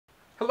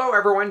Hello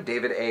everyone,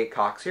 David A.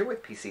 Cox here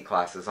with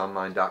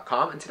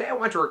PCClassesOnline.com, and today I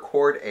want to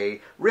record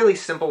a really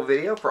simple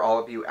video for all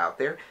of you out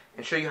there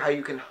and show you how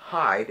you can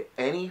hide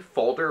any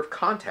folder of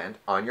content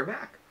on your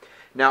Mac.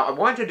 Now, I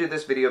wanted to do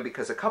this video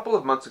because a couple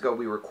of months ago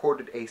we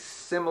recorded a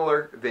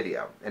similar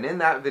video, and in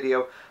that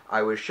video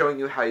I was showing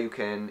you how you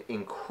can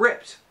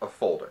encrypt a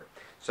folder.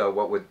 So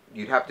what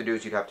you'd have to do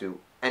is you'd have to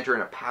enter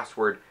in a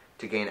password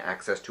to gain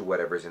access to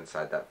whatever's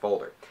inside that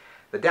folder.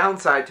 The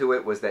downside to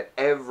it was that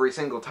every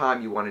single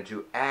time you wanted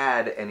to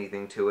add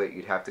anything to it,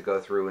 you'd have to go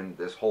through in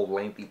this whole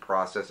lengthy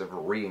process of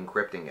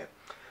re-encrypting it.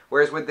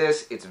 Whereas with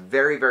this, it's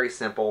very, very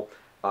simple.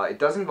 It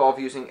does involve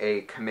using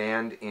a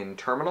command in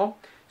terminal.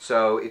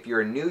 So if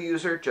you're a new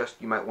user,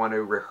 you might want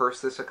to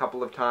rehearse this a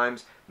couple of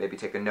times, maybe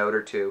take a note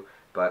or two,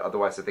 but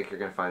otherwise I think you're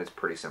going to find it's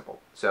pretty simple.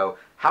 So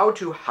how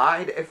to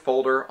hide a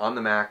folder on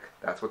the Mac,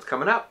 that's what's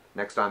coming up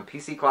next on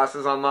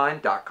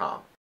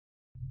PCClassesOnline.com.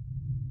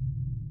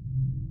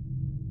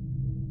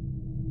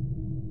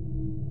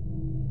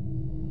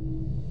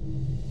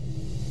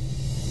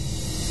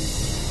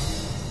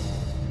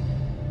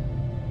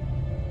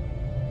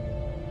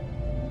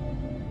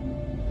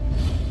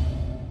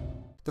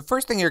 The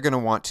first thing you're going to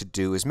want to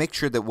do is make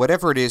sure that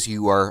whatever it is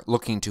you are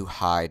looking to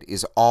hide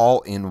is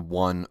all in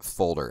one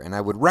folder. And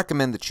I would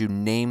recommend that you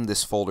name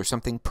this folder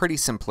something pretty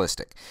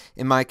simplistic.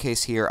 In my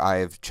case here, I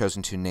have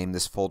chosen to name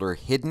this folder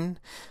Hidden,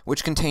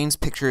 which contains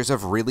pictures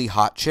of really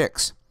hot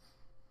chicks.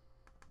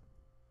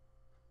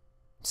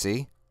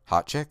 See?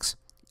 Hot chicks?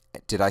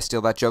 Did I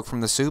steal that joke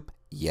from The Soup?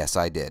 Yes,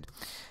 I did.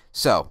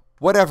 So,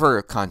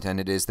 whatever content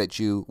it is that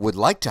you would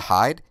like to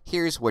hide,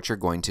 here's what you're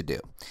going to do.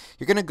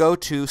 You're going to go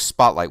to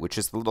Spotlight, which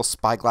is the little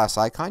spyglass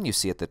icon you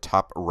see at the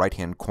top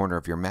right-hand corner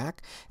of your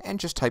Mac, and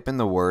just type in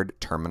the word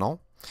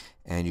terminal,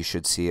 and you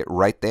should see it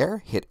right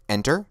there. Hit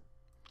Enter.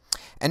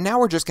 And now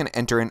we're just going to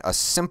enter in a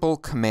simple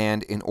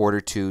command in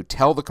order to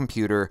tell the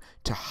computer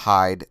to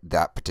hide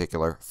that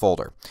particular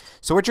folder.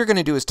 So what you're going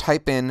to do is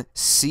type in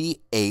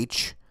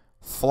chflags,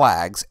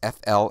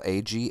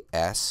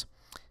 F-L-A-G-S,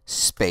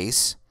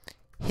 space,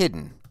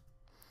 hidden.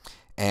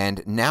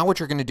 And now what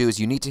you're going to do is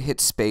you need to hit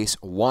space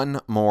one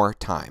more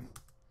time.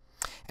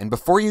 And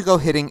before you go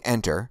hitting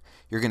enter,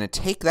 you're going to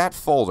take that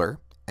folder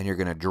and you're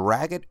going to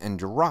drag it and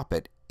drop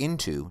it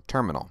into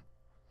terminal.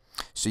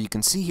 So you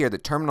can see here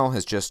that terminal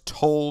has just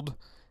told,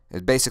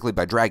 basically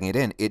by dragging it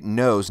in, it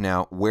knows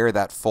now where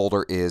that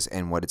folder is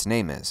and what its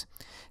name is.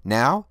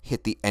 Now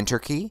hit the enter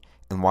key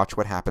and watch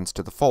what happens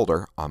to the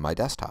folder on my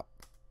desktop.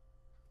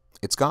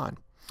 It's gone.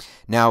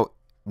 Now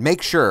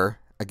make sure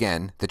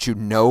again, that you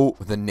know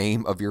the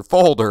name of your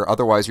folder,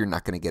 otherwise you're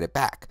not going to get it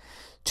back.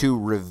 To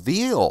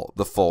reveal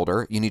the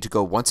folder, you need to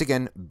go once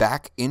again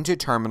back into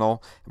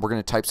terminal, and we're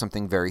going to type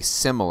something very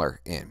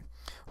similar in.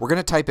 We're going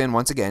to type in,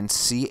 once again,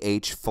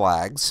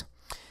 chflags,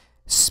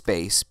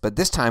 space, but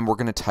this time we're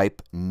going to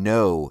type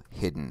no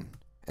hidden,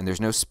 and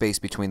there's no space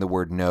between the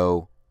word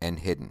no and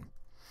hidden.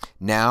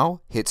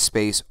 Now hit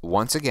space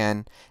once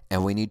again,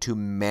 and we need to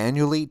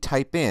manually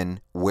type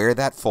in where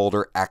that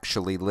folder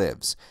actually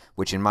lives,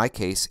 which in my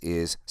case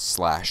is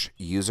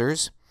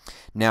 /users.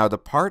 Now the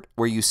part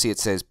where you see it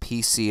says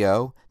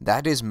PCO,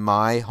 that is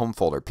my home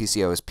folder.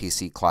 PCO is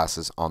PC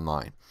Classes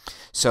Online.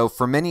 So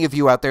for many of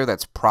you out there,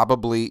 that's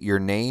probably your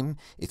name.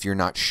 If you're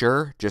not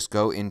sure, just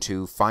go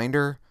into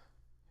Finder.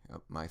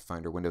 Oh, my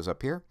Finder window's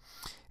up here.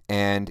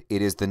 And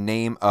it is the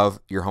name of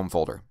your home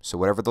folder. So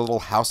whatever the little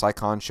house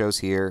icon shows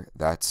here,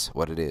 that's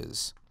what it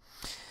is.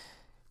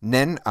 And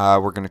then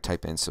we're going to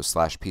type in, so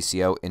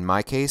 /PCO, in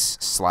my case,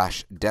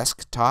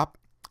 /desktop,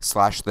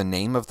 / the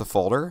name of the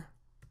folder.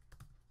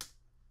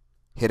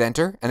 Hit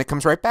enter, and it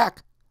comes right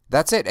back.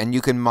 That's it. And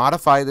you can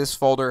modify this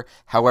folder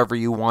however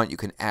you want. You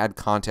can add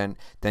content,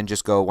 then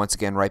just go once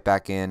again right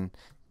back in,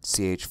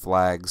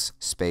 chflags,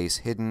 space,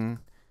 hidden,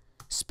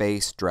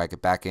 space, drag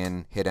it back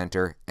in, hit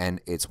enter,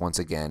 and it's once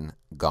again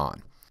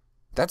gone.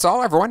 That's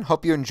all, everyone.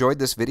 Hope you enjoyed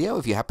this video.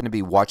 If you happen to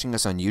be watching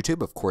us on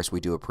YouTube, of course, we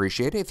do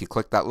appreciate it if you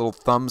click that little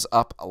thumbs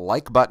up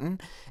like button.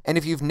 And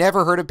if you've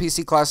never heard of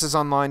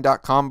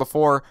PCClassesOnline.com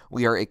before,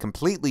 we are a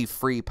completely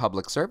free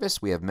public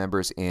service. We have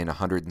members in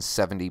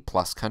 170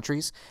 plus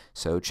countries,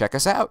 so check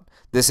us out.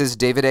 This is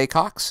David A.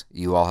 Cox.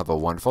 You all have a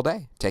wonderful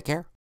day. Take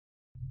care.